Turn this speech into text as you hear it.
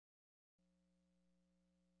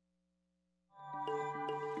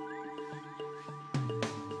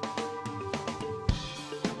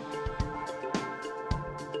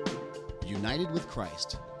United with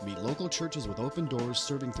Christ. Meet local churches with open doors,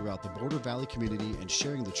 serving throughout the Border Valley community and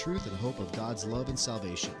sharing the truth and hope of God's love and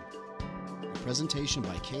salvation. A presentation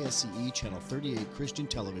by KSCE Channel 38 Christian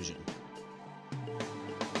Television.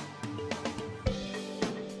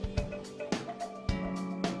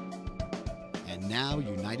 And now,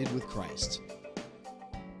 United with Christ.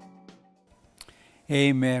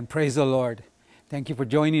 Amen. Praise the Lord. Thank you for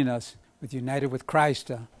joining us with United with Christ.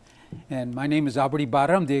 And my name is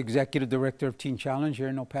Ibarra. I'm the Executive Director of Teen Challenge here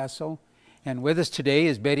in El Paso. And with us today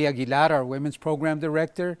is Aguilar, our Women's Program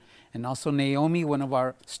Director, and also Naomi, one of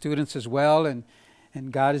our students as well. And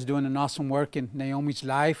God is doing an awesome work in Naomi's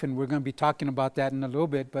life, and we're going to be talking about that in a little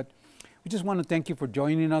bit. But we just want to thank you for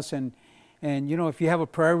joining us. And you know, if you have a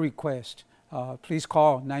prayer request, please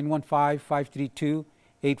call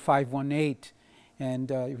 915-532-8518.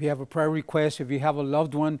 And if you have a prayer request, if you have a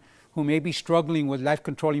loved one who may be struggling with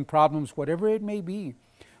life-controlling problems, whatever it may be,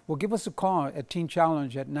 well, give us a call at Teen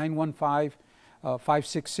Challenge at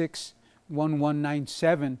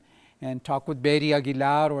 915-566-1197 and talk with Betty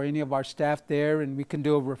Aguilar or any of our staff there, and we can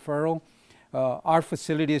do a referral. Our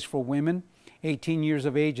facility is for women 18 years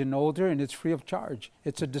of age and older, and it's free of charge.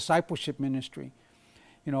 It's a discipleship ministry.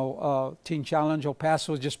 You know, Teen Challenge El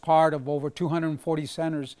Paso is just part of over 240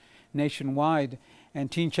 centers nationwide. And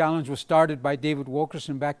Teen Challenge was started by David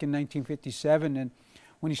Wilkerson back in 1957. And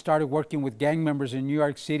when he started working with gang members in New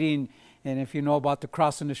York City, and if you know about the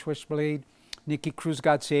cross and the switchblade, Nicky Cruz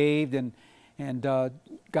got saved, and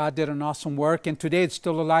God did an awesome work. And today it's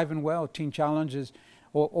still alive and well. Teen Challenge is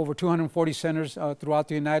over 240 centers throughout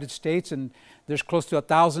the United States, and there's close to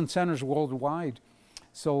 1,000 centers worldwide.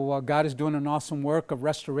 So God is doing an awesome work of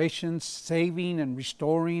restoration, saving, and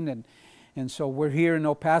restoring. And so we're here in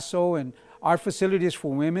El Paso, and our facility is for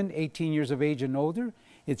women 18 years of age and older.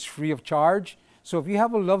 It's free of charge. So if you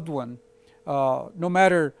have a loved one, no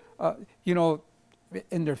matter, you know,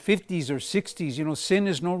 in their 50s or 60s, you know, sin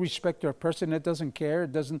is no respecter of person. It doesn't care.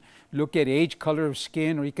 It doesn't look at age, color of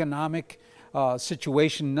skin, or economic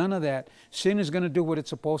situation, none of that. Sin is going to do what it's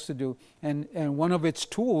supposed to do. And one of its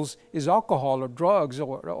tools is alcohol or drugs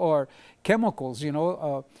or chemicals, you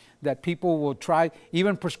know, that people will try,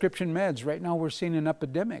 even prescription meds. Right now we're seeing an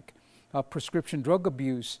epidemic of prescription drug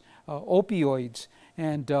abuse, opioids.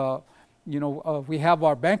 And, you know, we have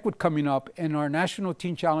our banquet coming up, and our National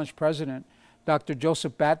Teen Challenge President, Dr.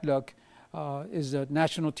 Joseph Batluck, is the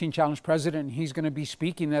National Teen Challenge President. He's going to be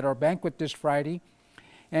speaking at our banquet this Friday.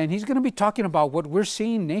 And he's going to be talking about what we're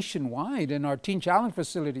seeing nationwide in our Teen Challenge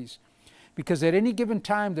facilities. Because at any given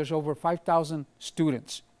time, there's over 5,000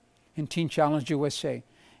 students in Teen Challenge USA,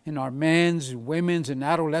 in our men's, women's, and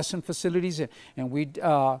adolescent facilities.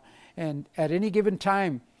 And at any given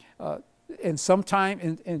time, and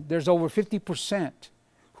there's over 50%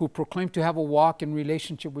 who proclaim to have a walk in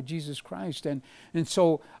relationship with Jesus Christ. And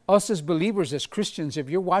so us as believers, as Christians, if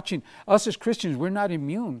you're watching, us as Christians, we're not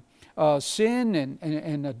immune. Sin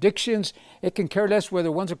and addictions, it can care less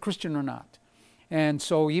whether one's a Christian or not. And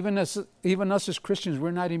so even us as Christians, we're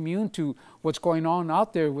not immune to what's going on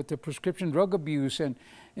out there with the prescription drug abuse. And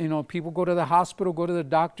you know, people go to the hospital, go to the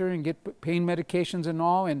doctor, and get pain medications and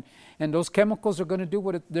all. And those chemicals are going to do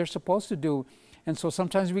what they're supposed to do. And so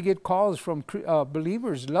sometimes we get calls from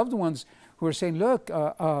believers, loved ones, who are saying, look,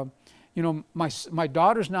 you know, my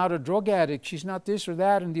daughter's not a drug addict. She's not this or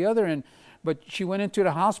that and the other. But she went into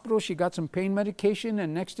the hospital, she got some pain medication,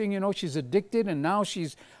 and next thing you know, she's addicted, and now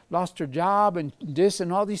she's lost her job, and this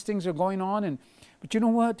and all these things are going on. But you know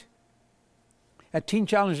what? At Teen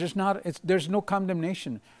Challenge, there's no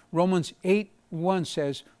condemnation. Romans 8:1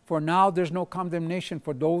 says, for now there's no condemnation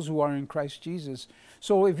for those who are in Christ Jesus.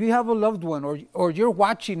 So if you have a loved one, or you're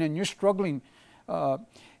watching and you're struggling,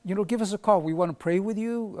 you know, give us a call. We want to pray with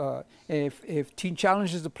you. If Teen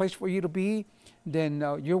Challenge is the place for you to be, then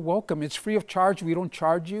you're welcome. It's free of charge. We don't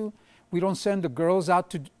charge you. We don't send the girls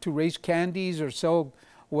out to raise candies or sell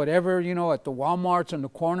whatever, you know, at the Walmarts and the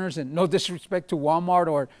corners. And no disrespect to Walmart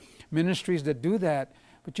or ministries that do that.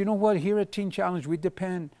 But you know what? Here at Teen Challenge, we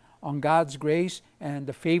depend on God's grace and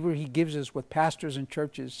the favor He gives us with pastors and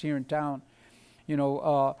churches here in town. You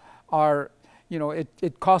know,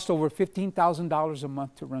 it costs over $15,000 a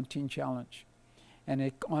month to run Teen Challenge.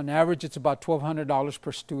 And on average, it's about $1,200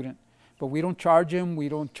 per student. But we don't charge them. We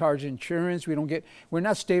don't charge insurance. We're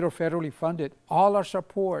not state or federally funded. All our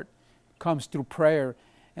support comes through prayer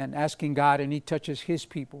and asking God, and He touches His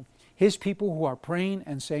people who are praying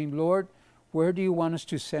and saying, Lord, where do you want us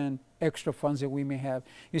to send extra funds that we may have?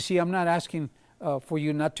 You see, I'm not asking for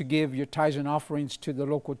you not to give your tithes and offerings to the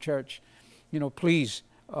local church. You know, please,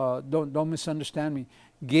 don't misunderstand me.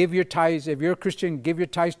 give your tithes. If you're a Christian, give your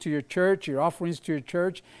tithes to your church, your offerings to your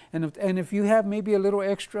church. And if you have maybe a little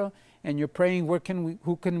extra and you're praying,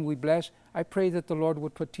 who can we bless? I pray that the Lord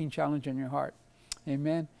would put Teen Challenge in your heart.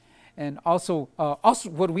 Amen. And also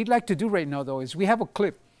what we'd like to do right now, though, is we have a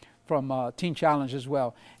clip from Teen Challenge as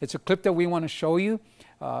well. It's a clip that we want to show you.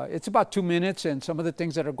 It's about 2 minutes and some of the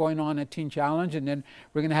things that are going on at Teen Challenge. And then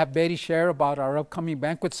we're going to have Betty share about our upcoming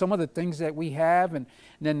banquet, some of the things that we have. And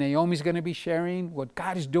then Naomi's going to be sharing what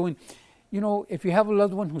God is doing. You know, if you have a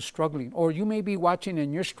loved one who's struggling, or you may be watching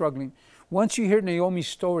and you're struggling, once you hear Naomi's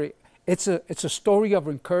story, it's a story of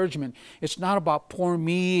encouragement. It's not about poor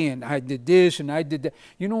me and I did this and I did that.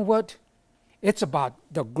 You know what? It's about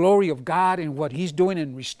the glory of God and what He's doing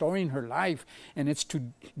in restoring her life. And it's to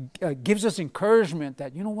gives us encouragement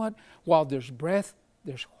that, you know what? While there's breath,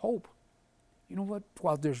 there's hope. You know what?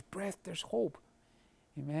 While there's breath, there's hope.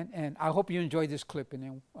 Amen. And I hope you enjoy this clip, and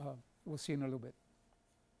then we'll see you in a little bit.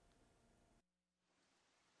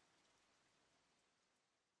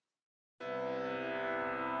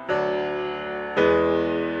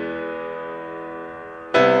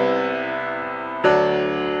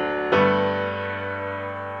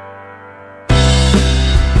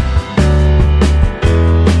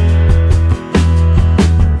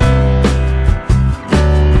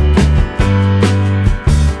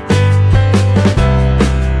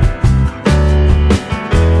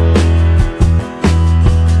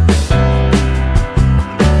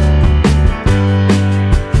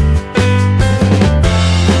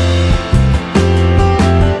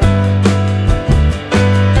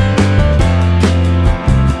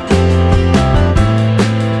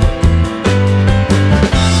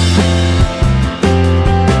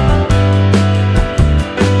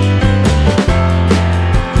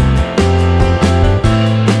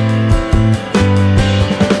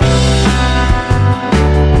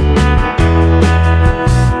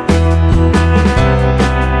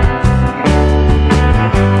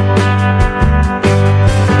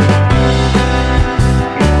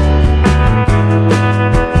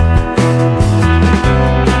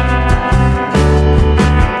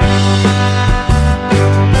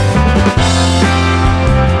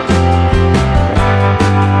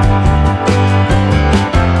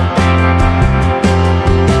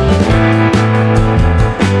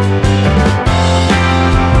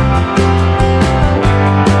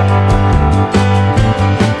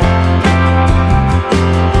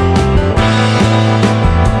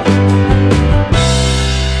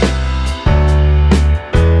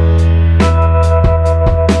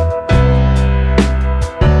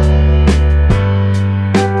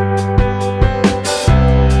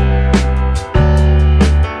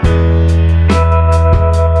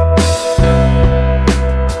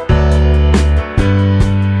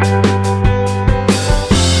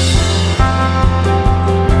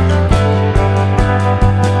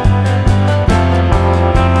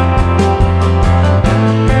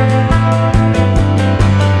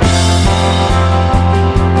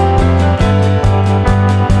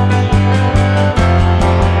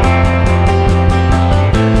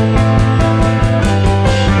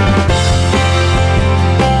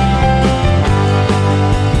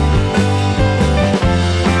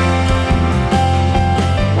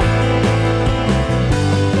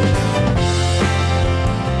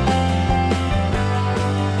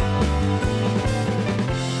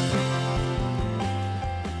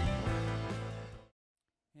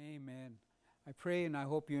 Pray and I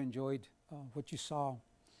hope you enjoyed what you saw.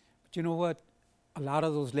 But you know what? A lot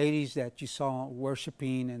of those ladies that you saw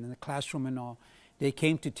worshiping and in the classroom and all, they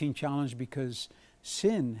came to Teen Challenge because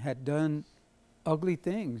sin had done ugly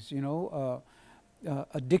things, you know,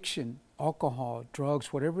 addiction, alcohol,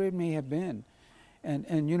 drugs, whatever it may have been.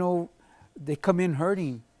 And you know, they come in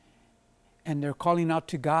hurting and they're calling out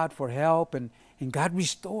to God for help, and God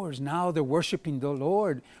restores. Now they're worshiping the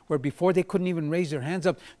Lord, where before they couldn't even raise their hands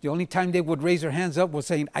up. The only time they would raise their hands up was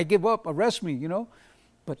saying, I give up, arrest me, you know.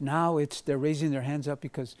 But now they're raising their hands up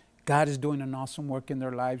because God is doing an awesome work in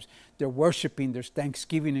their lives. They're worshiping. There's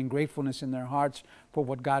thanksgiving and gratefulness in their hearts for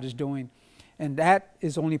what God is doing. And that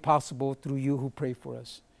is only possible through you who pray for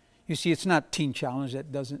us. You see, it's not Teen Challenge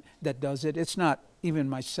that does it. It's not even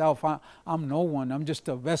myself. I'm no one. I'm just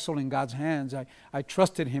a vessel in God's hands. I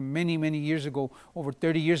trusted Him many, many years ago. Over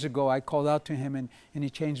 30 years ago, I called out to Him, and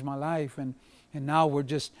He changed my life. And now we're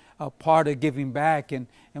just a part of giving back and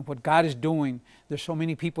what God is doing. There's so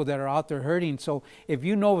many people that are out there hurting. So if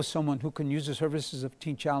you know of someone who can use the services of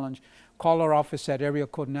Teen Challenge, call our office at area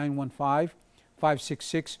code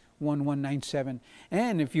 915-566-1197.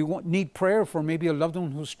 And if you need prayer for maybe a loved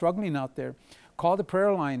one who's struggling out there, call the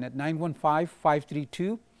prayer line at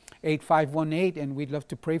 915-532-8255. 8518, and we'd love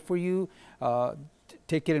to pray for you,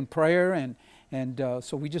 take it in prayer, and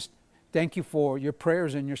so we just thank you for your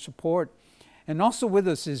prayers and your support. And also with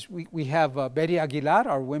us is we have Betty Aguilar,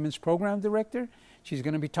 our women's program director. She's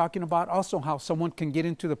going to be talking about also how someone can get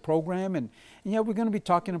into the program, and yeah, we're going to be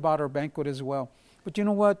talking about our banquet as well. But you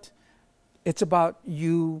know what? It's about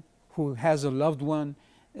you who has a loved one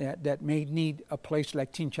that may need a place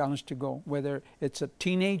like Teen Challenge to go, whether it's a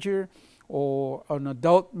teenager or an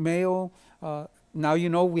adult male. Now you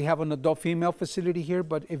know we have an adult female facility here,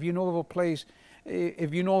 but if you know of a place,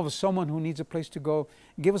 if you know of someone who needs a place to go,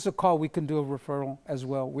 give us a call. We can do a referral as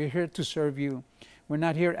well. We're here to serve you. We're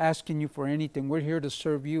not here asking you for anything. We're here to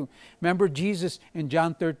serve you. Remember Jesus in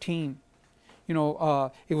John 13. You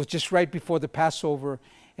know, it was just right before the Passover,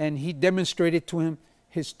 and he demonstrated to him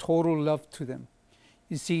his total love to them.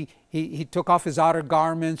 You see, he took off his outer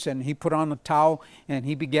garments and he put on a towel and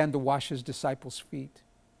he began to wash his disciples' feet.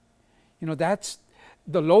 You know, that's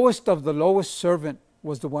the lowest of the lowest servant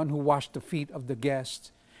was the one who washed the feet of the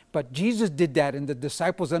guests. But Jesus did that, and the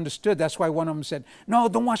disciples understood. That's why one of them said, "No,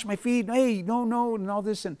 don't wash my feet. Hey, no, and all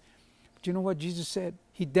this." But you know what Jesus said?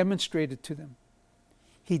 He demonstrated to them.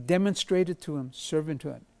 He demonstrated to them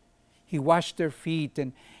servanthood. He washed their feet,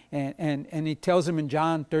 and he tells them in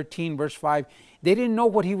John 13, verse 5, they didn't know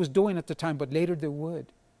what he was doing at the time, but later they would.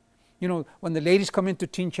 You know, when the ladies come into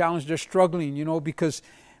Teen Challenge, they're struggling, you know, because,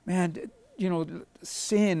 man, you know,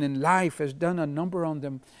 sin and life has done a number on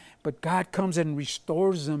them. But God comes and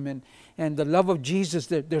restores them, and the love of Jesus,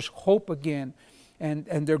 there's hope again, and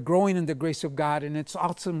they're growing in the grace of God. And it's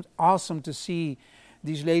awesome to see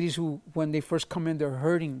these ladies who, when they first come in, they're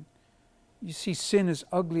hurting. You see, sin is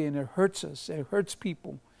ugly, and it hurts us. It hurts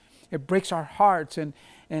people. It breaks our hearts, and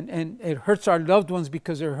it hurts our loved ones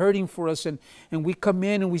because they're hurting for us. And we come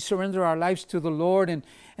in and we surrender our lives to the Lord, and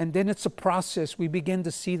then it's a process. We begin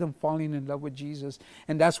to see them falling in love with Jesus.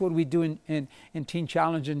 And that's what we do in Teen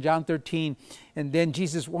Challenge in John 13. And then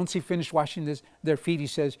Jesus, once he finished washing their feet, he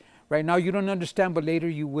says, right now you don't understand, but later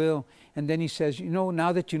you will. And then he says, you know,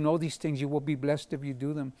 now that you know these things, you will be blessed if you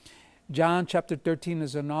do them. John chapter 13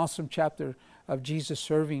 is an awesome chapter of Jesus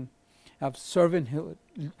serving, of servant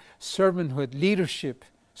leadership.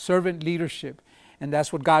 And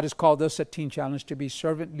that's what God has called us at Teen Challenge, to be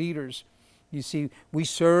servant leaders. You see, we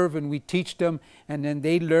serve and we teach them, and then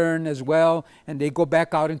they learn as well, and they go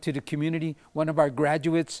back out into the community. One of our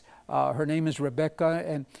graduates, her name is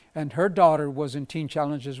Rebecca, and her daughter was in Teen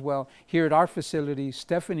Challenge as well here at our facility,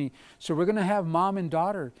 Stephanie. So we're going to have mom and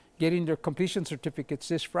daughter getting their completion certificates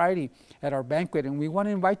this Friday at our banquet, and we want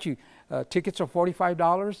to invite you. Tickets are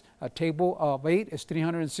 $45. A table of 8 is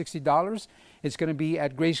 $360. It's going to be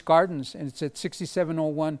at Grace Gardens, and it's at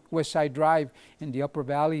 6701 West Side Drive in the Upper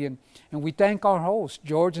Valley. And we thank our hosts,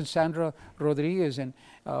 George and Sandra Rodriguez, and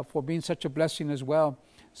for being such a blessing as well.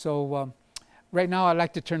 So right now I'd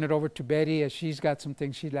like to turn it over to Betty, as she's got some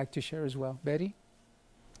things she'd like to share as well. Betty?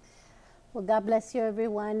 Well, God bless you,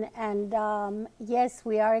 everyone. And yes,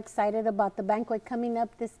 we are excited about the banquet coming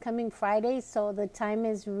up this coming Friday. So the time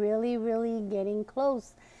is really, really getting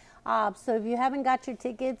close. So if you haven't got your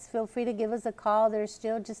tickets, feel free to give us a call. There's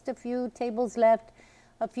still just a few tables left,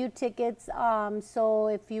 a few tickets. So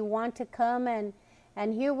if you want to come and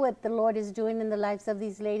hear what the Lord is doing in the lives of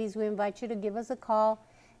these ladies, we invite you to give us a call,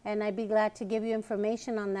 and I'd be glad to give you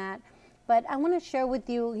information on that. But I want to share with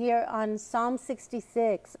you here on Psalm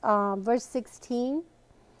 66, verse 16.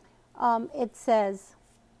 It says,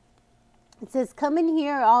 "Come in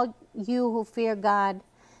here, all you who fear God.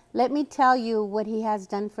 Let me tell you what he has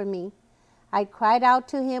done for me. I cried out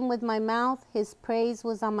to him with my mouth. His praise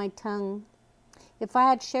was on my tongue. If I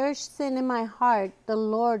had cherished sin in my heart, the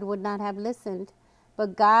Lord would not have listened.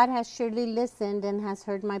 But God has surely listened and has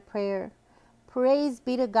heard my prayer. Praise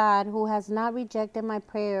be to God, who has not rejected my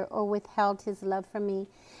prayer or withheld his love from me."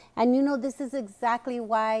 And you know, this is exactly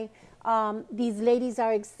why these ladies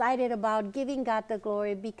are excited about giving God the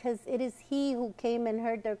glory, because it is he who came and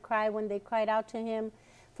heard their cry when they cried out to him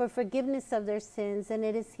for forgiveness of their sins. And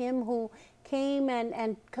it is him who came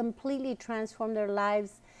and completely transformed their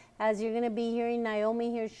lives. As you're going to be hearing Naomi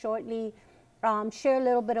here shortly share a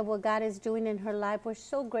little bit of what God is doing in her life. We're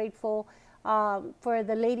so grateful for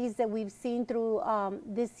the ladies that we've seen through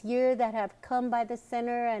this year that have come by the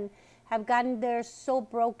center and have gotten there so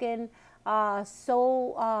broken,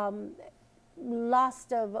 so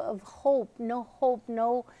lost of hope, no hope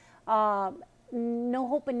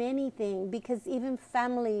in anything, because even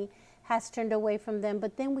family has turned away from them.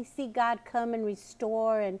 But then we see God come and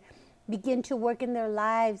restore and begin to work in their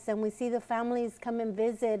lives, and we see the families come and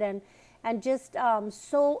visit, and just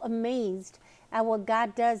so amazed at what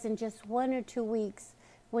God does in just 1 or 2 weeks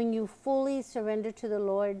when you fully surrender to the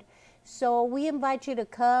Lord. So we invite you to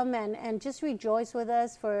come and just rejoice with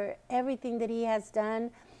us for everything that He has done.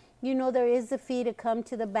 You know, there is a fee to come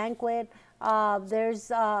to the banquet.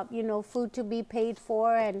 There's, you know, food to be paid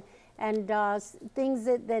for, and things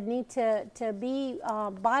that need to be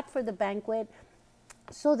bought for the banquet.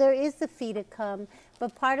 So there is a fee to come.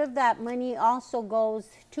 But part of that money also goes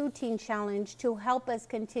to Teen Challenge to help us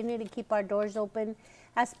continue to keep our doors open.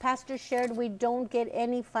 As Pastor shared, we don't get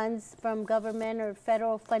any funds from government or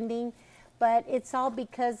federal funding, but it's all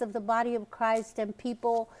because of the body of Christ and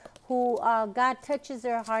people who God touches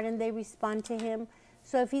their heart and they respond to Him.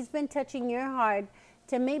 So if He's been touching your heart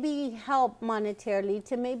to maybe help monetarily,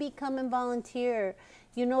 to maybe come and volunteer.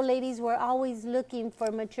 You know, ladies, we're always looking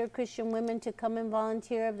for mature Christian women to come and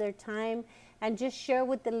volunteer of their time and just share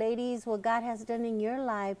with the ladies what God has done in your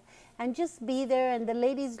life, and just be there. And the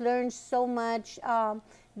ladies learn so much.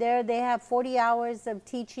 There they have 40 hours of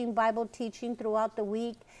teaching, Bible teaching throughout the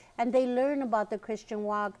week, and they learn about the Christian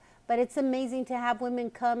walk. But it's amazing to have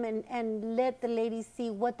women come and let the ladies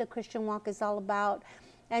see what the Christian walk is all about,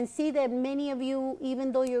 and see that many of you,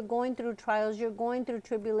 even though you're going through trials, you're going through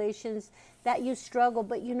tribulations, that you struggle,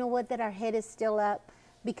 but you know what, that our head is still up,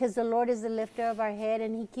 because the Lord is the lifter of our head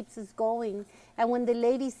and He keeps us going. And when the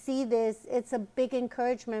ladies see this, it's a big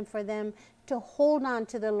encouragement for them to hold on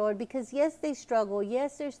to the Lord, because yes, they struggle.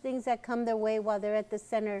 Yes, there's things that come their way while they're at the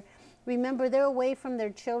center. Remember, they're away from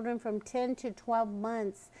their children from 10 to 12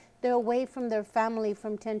 months. They're away from their family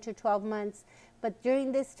from 10 to 12 months. But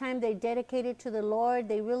during this time, they're dedicated to the Lord.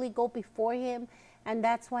 They really go before Him. And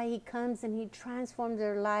that's why He comes and He transforms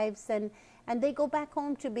their lives. And they go back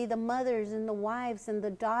home to be the mothers and the wives and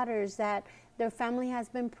the daughters that their family has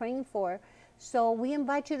been praying for. So we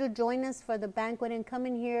invite you to join us for the banquet and come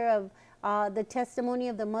and hear of the testimony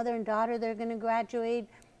of the mother and daughter. They're going to graduate.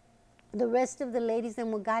 The rest of the ladies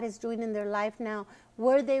and what God is doing in their life now,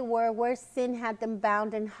 where they were, where sin had them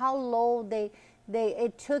bound, and how low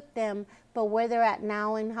it took them, but where they're at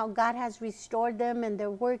now, and how God has restored them, and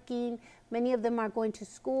they're working. Many of them are going to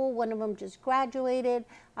school. One of them just graduated.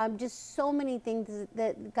 Just so many things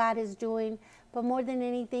that God is doing, but more than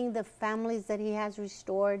anything, the families that He has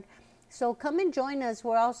restored. So come and join us.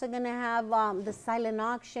 We're also going to have the silent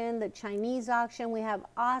auction, the Chinese auction. We have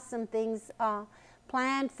awesome things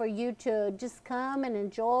planned for you to just come and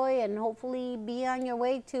enjoy, and hopefully be on your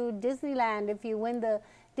way to Disneyland if you win the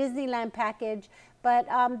Disneyland package. But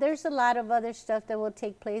there's a lot of other stuff that will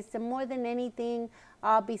take place, and more than anything,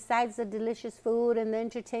 besides the delicious food and the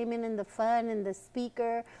entertainment and the fun and the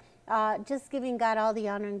speaker, just giving God all the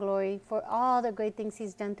honor and glory for all the great things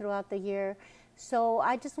He's done throughout the year. So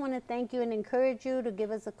I just want to thank you and encourage you to give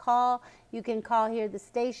us a call. You can call here the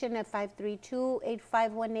station at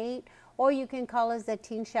 532-8518, or you can call us at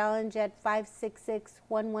Teen Challenge at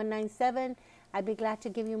 566-1197. I'd be glad to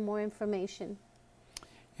give you more information.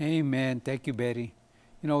 Amen. Thank you, Betty.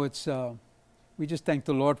 You know, it's we just thank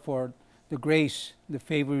the Lord for the grace, the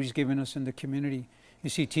favor He's given us in the community. You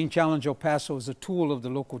see, Teen Challenge El Paso is a tool of the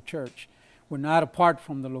local church. We're not apart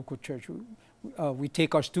from the local church. We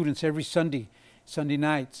take our students every Sunday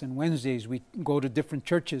nights and Wednesdays. We go to different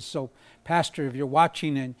churches. So, Pastor, if you're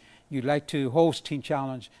watching and you'd like to host Teen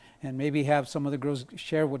Challenge and maybe have some of the girls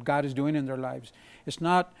share what God is doing in their lives, it's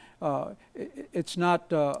not for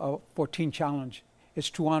Teen Challenge. It's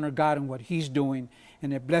to honor God and what He's doing,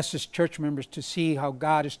 and it blesses church members to see how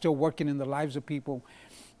God is still working in the lives of people.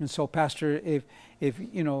 And so, Pastor, if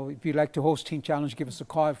you'd like to host Teen Challenge, give us a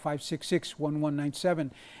call at 566-1197.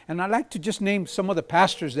 And I'd like to just name some of the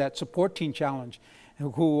pastors that support Teen Challenge,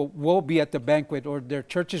 who will be at the banquet, or their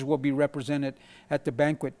churches will be represented at the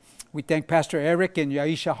banquet. We thank Pastor Eric and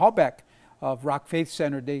Yaisha Hallback of Rock Faith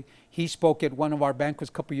Center. He spoke at one of our banquets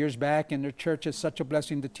a couple years back, and their church is such a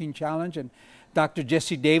blessing to Teen Challenge. And Dr.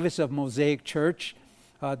 Jesse Davis of Mosaic Church,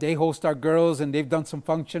 they host our girls, and they've done some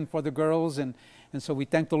function for the girls, and so we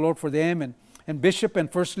thank the Lord for them. And Bishop and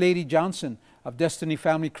First Lady Johnson of Destiny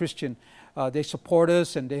Family Christian, they support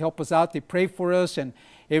us and they help us out. They pray for us, and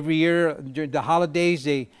every year during the holidays,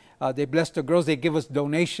 they bless the girls. They give us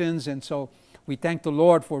donations, and so we thank the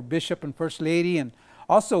Lord for Bishop and First Lady. And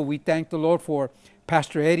also we thank the Lord for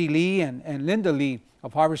Pastor Eddie Lee and Linda Lee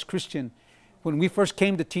of Harvest Christian. When we first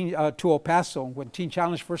came to El Paso, when Teen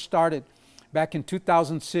Challenge first started back in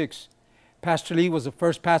 2006, Pastor Lee was the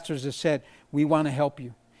first pastor that said, "We want to help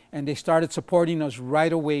you." And they started supporting us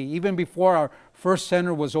right away. Even before our first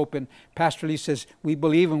center was open, Pastor Lee says, "We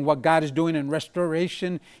believe in what God is doing in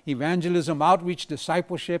restoration, evangelism, outreach,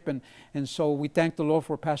 discipleship." And so we thank the Lord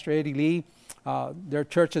for Pastor Eddie Lee. Their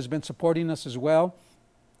church has been supporting us as well.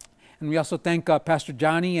 And we also thank Pastor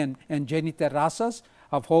Johnny and Jenny Terrazas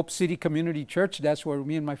of Hope City Community Church. That's where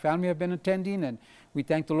me and my family have been attending, and we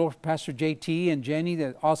thank the Lord for Pastor JT and Jenny,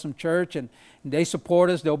 the awesome church, and they support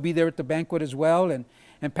us. They'll be there at the banquet as well. And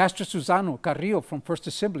Pastor Susano Carrillo from First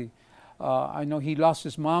Assembly. I know he lost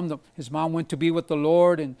his mom. His mom went to be with the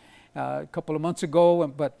Lord and a couple of months ago,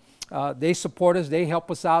 but they support us. They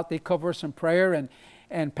help us out. They cover us in prayer.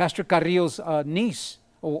 And Pastor Carrillo's niece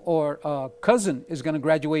or cousin is going to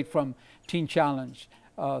graduate from Teen Challenge.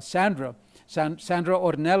 Sandra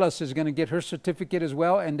Ornelas is going to get her certificate as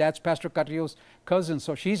well, and that's Pastor Carrillo's cousin,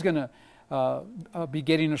 so she's going to be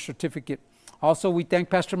getting a certificate. Also, we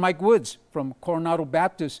thank Pastor Mike Woods from Coronado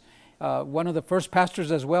Baptist, one of the first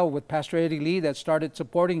pastors as well with Pastor Eddie Lee that started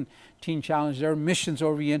supporting Teen Challenge. They're missions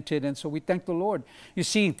oriented, and so we thank the Lord. You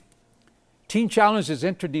see, Teen Challenge is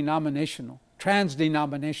interdenominational,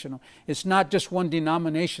 trans-denominational. It's not just one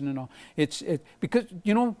denomination and all. It's because,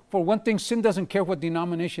 you know, for one thing, sin doesn't care what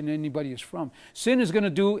denomination anybody is from. Sin is going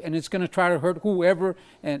to do, and it's going to try to hurt whoever,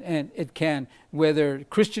 and it can. Whether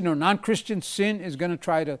Christian or non-Christian, sin is going to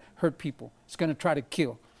try to hurt people. It's going to try to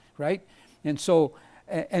kill, right? And so,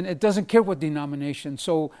 and it doesn't care what denomination.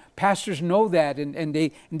 So pastors know that, and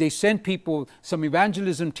they send people, some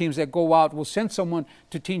evangelism teams that go out will send someone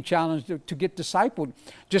to Teen Challenge to get discipled.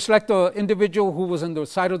 Just like the individual who was on the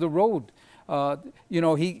side of the road. You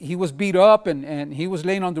know, he was beat up and he was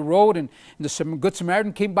laying on the road, and the Good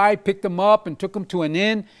Samaritan came by, picked him up and took him to an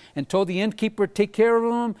inn and told the innkeeper, take care of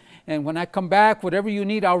him, and when I come back, whatever you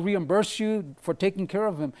need, I'll reimburse you for taking care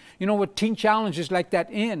of him. You know what, Teen Challenge is like that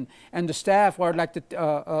inn, and the staff are like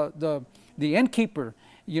the innkeeper.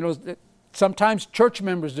 You know, sometimes the church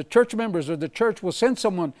members or the church will send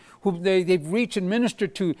someone who they've reached and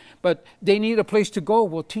ministered to, but they need a place to go.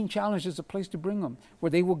 Well, Teen Challenge is a place to bring them,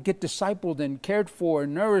 where they will get discipled and cared for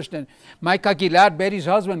and nourished. And Mike Aguilar, Betty's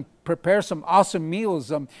husband, prepares some awesome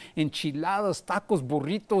meals, enchiladas, tacos,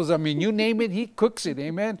 burritos. I mean, you name it, he cooks it,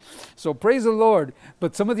 amen? So praise the Lord.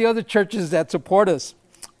 But some of the other churches that support us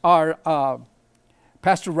are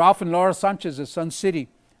Pastor Ralph and Laura Sanchez of Sun City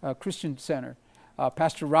Christian Center.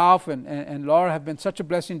 Pastor Ralph and Laura have been such a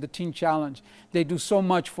blessing to Teen Challenge. They do so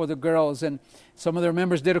much for the girls, and some of their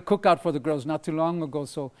members did a cookout for the girls not too long ago,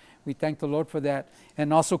 so we thank the Lord for that.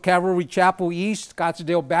 And also Calvary Chapel East,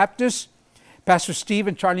 Scottsdale Baptist, Pastor Steve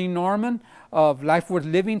and Charlene Norman of Life Worth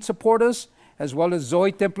Living support us, as well as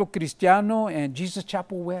Zoe Templo Cristiano and Jesus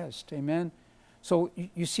Chapel West, amen. So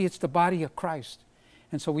you see, it's the body of Christ,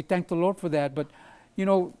 and so we thank the Lord for that. But you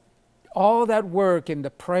know, all that work and the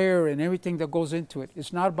prayer and everything that goes into it,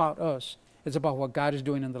 it's not about us. It's about what God is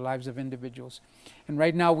doing in the lives of individuals. And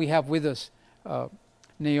right now we have with us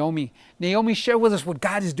Naomi. Naomi, share with us what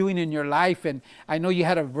God is doing in your life. And I know you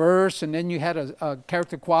had a verse and then you had a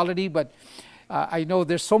character quality, but I know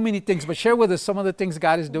there's so many things. But share with us some of the things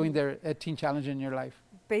God is doing there at Teen Challenge in your life.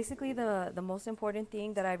 Basically, the most important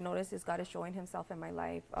thing that I've noticed is God is showing himself in my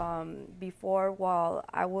life. Before, while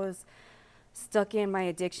I was stuck in my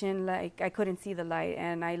addiction, like I couldn't see the light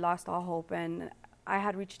and I lost all hope, and I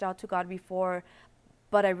had reached out to God before,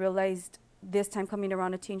 but I realized this time coming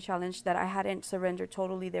around a Teen Challenge that I hadn't surrendered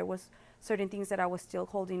totally. There was certain things that I was still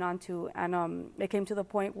holding on to, and it came to the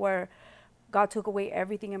point where God took away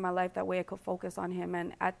everything in my life, that way I could focus on him.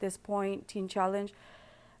 And at this point, Teen Challenge,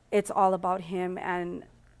 it's all about him. And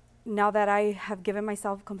now that I have given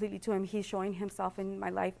myself completely to him, he's showing himself in my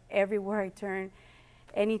life everywhere I turn.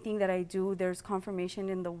 Anything that I do, there's confirmation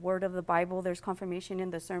in the word of the Bible. There's confirmation in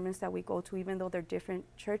the sermons that we go to, even though they're different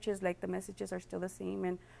churches, like the messages are still the same.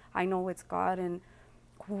 And I know it's God, and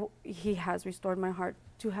he has restored my heart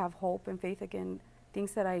to have hope and faith again.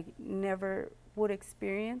 Things that I never would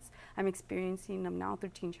experience, I'm experiencing them now through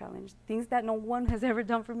Teen Challenge. Things that no one has ever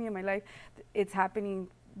done for me in my life, it's happening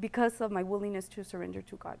because of my willingness to surrender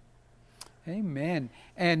to God. Amen.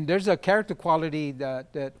 And there's a character quality that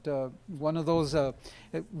one of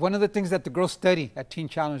the things that the girls study at Teen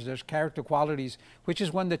Challenge, there's character qualities. Which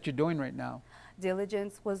is one that you're doing right now?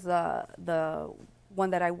 Diligence was the one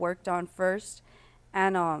that I worked on first,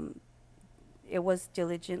 and it was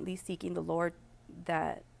diligently seeking the Lord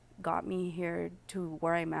that got me here to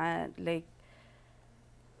where I'm at. Like,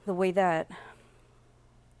 the way that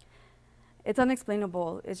it's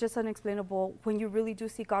unexplainable. It's just unexplainable. When you really do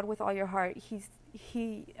see God with all your heart,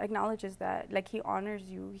 he acknowledges that. Like, he honors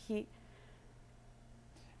you.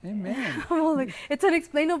 Amen. Like, it's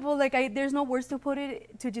unexplainable. Like, there's no words to put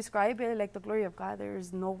it, to describe it. Like, the glory of God,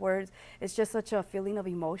 there's no words. It's just such a feeling of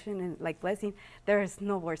emotion and like blessing. There's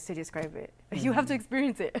no words to describe it. Mm-hmm. You have to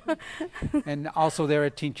experience it. And also there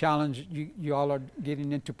at Teen Challenge, you all are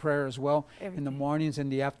getting into prayer as well. Everything. In the mornings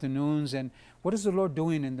and the afternoons. And What is the Lord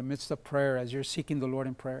doing in the midst of prayer as you're seeking the Lord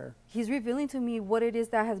in prayer? He's revealing to me what it is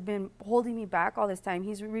that has been holding me back all this time.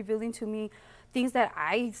 He's revealing to me things that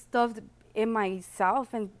I stuffed in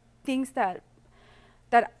myself and things that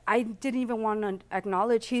I didn't even want to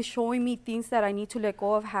acknowledge. He's showing me things that I need to let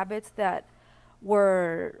go of, habits that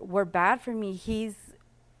were bad for me. He's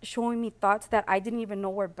showing me thoughts that I didn't even know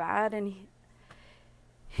were bad, and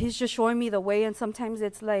he's just showing me the way. And sometimes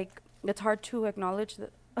it's like it's hard to acknowledge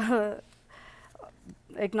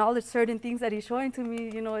acknowledge certain things that he's showing to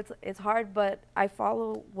me. You know, it's hard, but I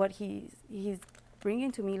follow what he's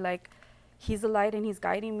bringing to me. Like, he's the light and he's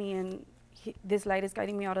guiding me, and this light is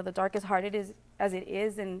guiding me out of the dark. As hard as it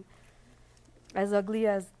is, and as ugly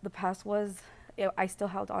as the past was, I still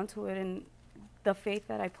held on to it. And the faith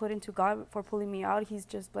that I put into God for pulling me out, he's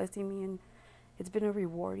just blessing me, and it's been a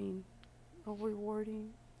rewarding.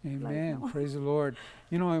 Amen. Praise the Lord.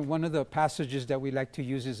 You know, one of the passages that we like to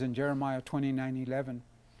use is in Jeremiah 29:11,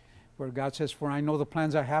 where God says, "For I know the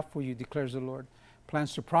plans I have for you, declares the Lord,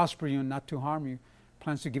 plans to prosper you and not to harm you,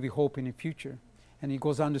 plans to give you hope in the future." And he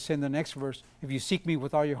goes on to say in the next verse, "If you seek me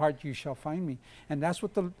with all your heart, you shall find me." And that's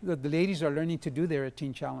what the ladies are learning to do there at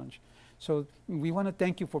Teen Challenge. So we want to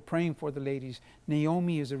thank you for praying for the ladies.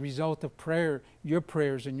 Naomi is a result of prayer, your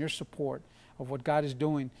prayers and your support of what God is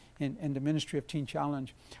doing in the ministry of Teen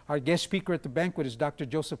Challenge. Our guest speaker at the banquet is Dr.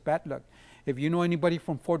 Joseph Batluck. If you know anybody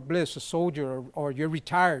from Fort Bliss, a soldier, or you're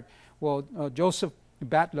retired, well, Joseph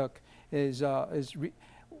Batluck is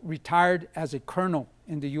retired as a colonel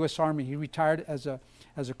in the U.S. Army. He retired as a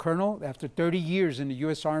colonel after 30 years in the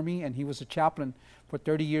U.S. Army, and he was a chaplain for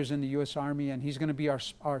 30 years in the U.S. Army, and he's going to be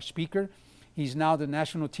our speaker. He's now the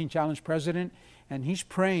National Teen Challenge president, and he's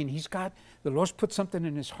praying. The Lord's put something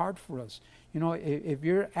in his heart for us. You know, if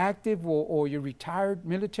you're active or you're retired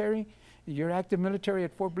military, you're active military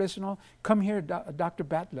at Fort Bliss and all, come here, Dr.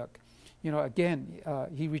 Batluck. You know, again,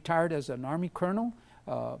 he retired as an Army colonel,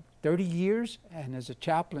 30 years, and as a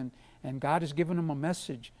chaplain, and God has given him a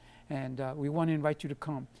message, and we want to invite you to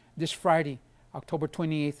come this Friday, October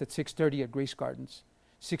 28th at 6:30 at Grace Gardens,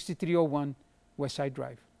 6301 Westside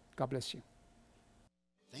Drive. God bless you.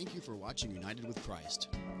 Thank you for watching United with Christ.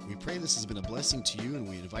 We pray this has been a blessing to you, and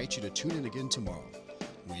we invite you to tune in again tomorrow.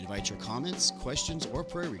 We invite your comments, questions, or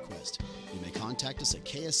prayer requests. You may contact us at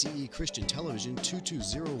KSCE Christian Television,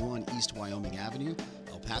 2201 East Wyoming Avenue,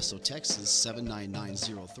 El Paso, Texas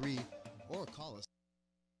 79903, or call us.